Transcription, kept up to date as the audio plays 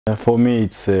For me,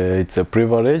 it's a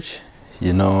privilege.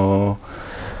 You know,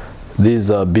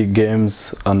 these are big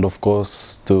games, and of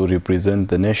course, to represent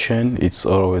the nation, it's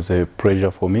always a pleasure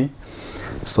for me.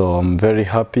 So I'm very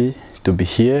happy to be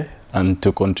here and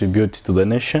to contribute to the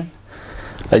nation.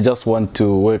 I just want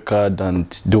to work hard and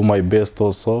do my best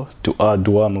also to add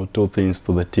one or two things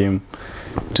to the team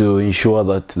to ensure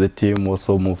that the team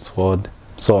also moves forward.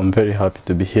 So I'm very happy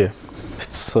to be here.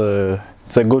 It's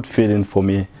a good feeling for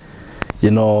me. You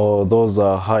know, those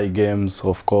are high games.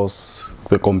 Of course,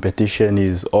 the competition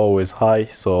is always high.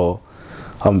 So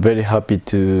I'm very happy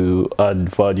to add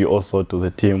value also to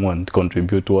the team and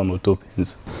contribute one or two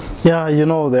things. Yeah, you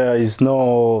know, there is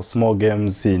no small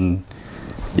games in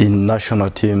national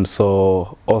team.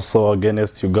 So also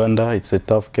against Uganda, it's a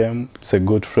tough game. It's a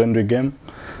good friendly game.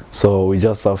 So we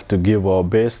just have to give our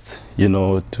best, you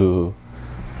know, to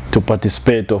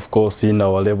participate, of course, in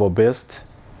our level best,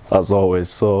 as always.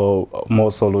 So I'm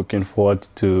also looking forward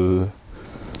to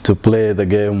play the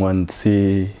game and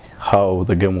see how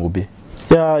the game will be.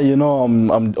 Yeah, you know,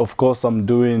 of course I'm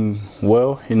doing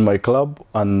well in my club,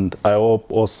 and I hope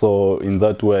also in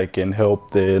that way I can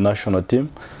help the national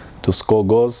team to score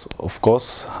goals. Of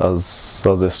course, as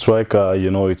a striker,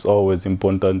 you know, it's always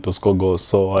important to score goals.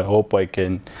 So I hope I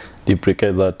can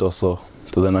duplicate that also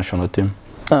to the national team.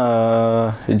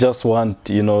 I just want,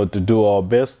 you know, to do our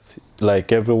best,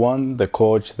 like everyone, the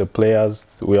coach, the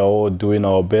players, we are all doing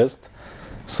our best.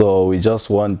 So we just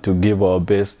want to give our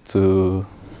best to,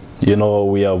 you know,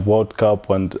 we have World Cup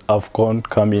and AFCON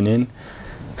coming in.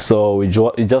 So we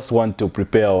just want to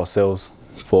prepare ourselves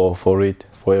for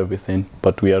everything,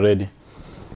 but we are ready.